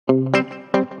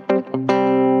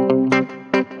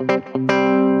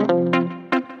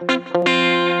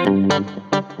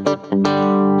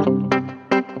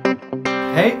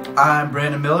I'm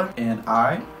Brandon Miller, and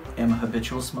I am a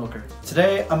habitual smoker.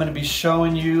 Today I'm going to be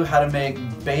showing you how to make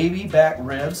baby back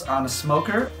ribs on a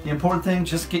smoker. The important thing,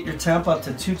 just get your temp up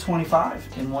to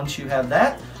 225, and once you have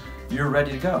that, you're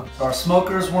ready to go. So our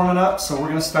smoker is warming up, so we're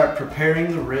going to start preparing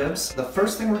the ribs. The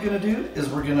first thing we're going to do is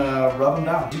we're going to rub them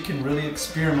down. You can really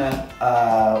experiment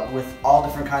with all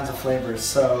different kinds of flavors.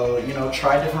 So, you know,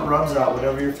 try different rubs out,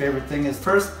 whatever your favorite thing is.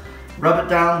 First, rub it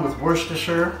down with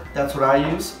Worcestershire, that's what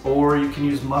I use, or you can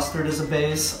use mustard as a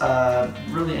base,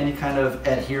 really any kind of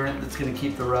adherent that's going to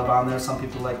keep the rub on there. Some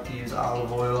people like to use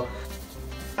olive oil.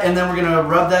 And then we're going to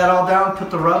rub that all down,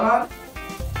 put the rub on,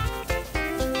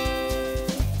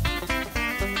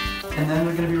 and then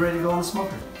we're going to be ready to go on the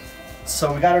smoker.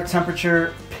 So we got our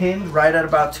temperature pinned right at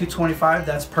about 225,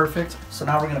 that's perfect. So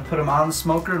now we're going to put them on the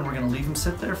smoker and we're going to leave them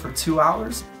sit there for 2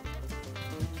 hours.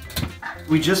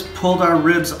 We just pulled our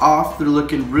ribs off, they're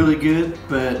looking really good,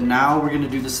 but now we're going to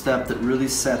do the step that really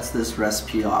sets this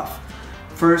recipe off.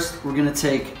 First, we're going to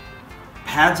take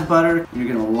pads of butter and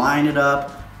you're going to line it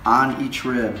up on each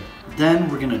rib. Then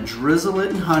we're going to drizzle it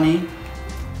in honey.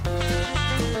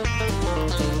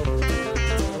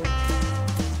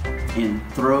 And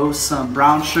throw some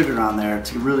brown sugar on there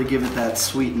to really give it that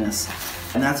sweetness.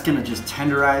 And that's going to just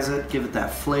tenderize it, give it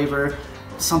that flavor.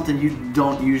 Something you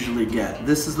don't usually get.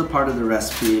 This is the part of the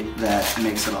recipe that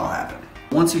makes it all happen.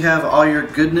 Once you have all your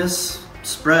goodness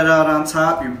spread out on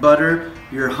top, your butter,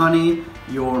 your honey,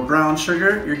 your brown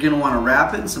sugar, you're gonna wanna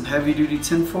wrap it in some heavy duty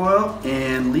tin foil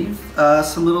and leave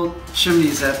some little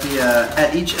chimneys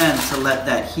at each end to let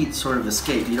that heat sort of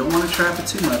escape. You don't wanna trap it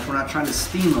too much, we're not trying to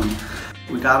steam them.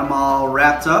 We got them all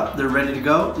wrapped up, they're ready to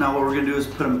go. Now what we're gonna do is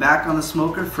put them back on the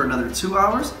smoker for another 2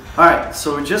 hours. All right,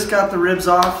 so we just got the ribs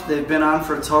off. They've been on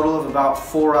for a total of about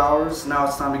 4 hours. Now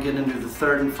it's time to get into the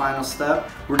third and final step.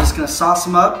 We're just gonna sauce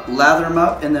them up, lather them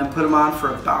up, and then put them on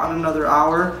for about another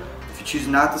hour. If you choose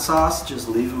not to sauce, just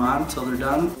leave them on until they're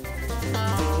done.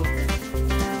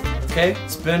 Okay,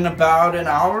 it's been about an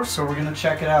hour, so we're gonna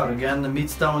check it out. Again, the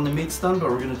meat's done when the meat's done, but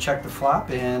we're gonna check the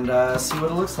flap and see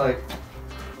what it looks like.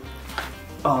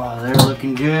 Oh, they're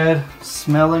looking good,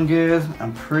 smelling good.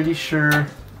 I'm pretty sure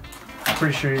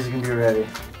he's gonna be ready.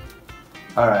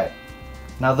 All right,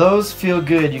 now those feel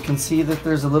good. You can see that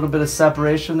there's a little bit of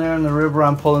separation there in the rib where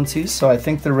I'm pulling to, so I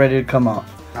think they're ready to come off.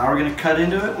 Now we're gonna cut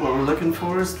into it. What we're looking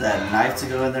for is that knife to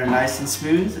go in there nice and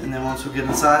smooth, and then once we get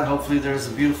inside, hopefully there's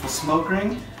a beautiful smoke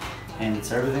ring, and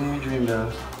it's everything we dreamed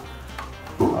of.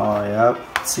 Oh, yep.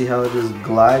 See how it just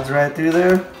glides right through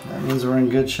there? That means we're in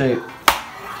good shape.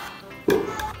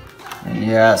 And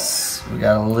yes, we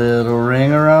got a little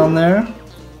ring around there.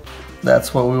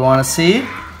 That's what we want to see.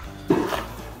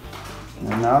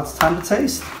 And now it's time to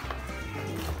taste.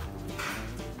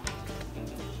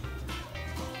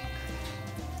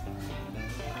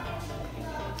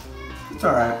 It's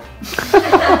all right.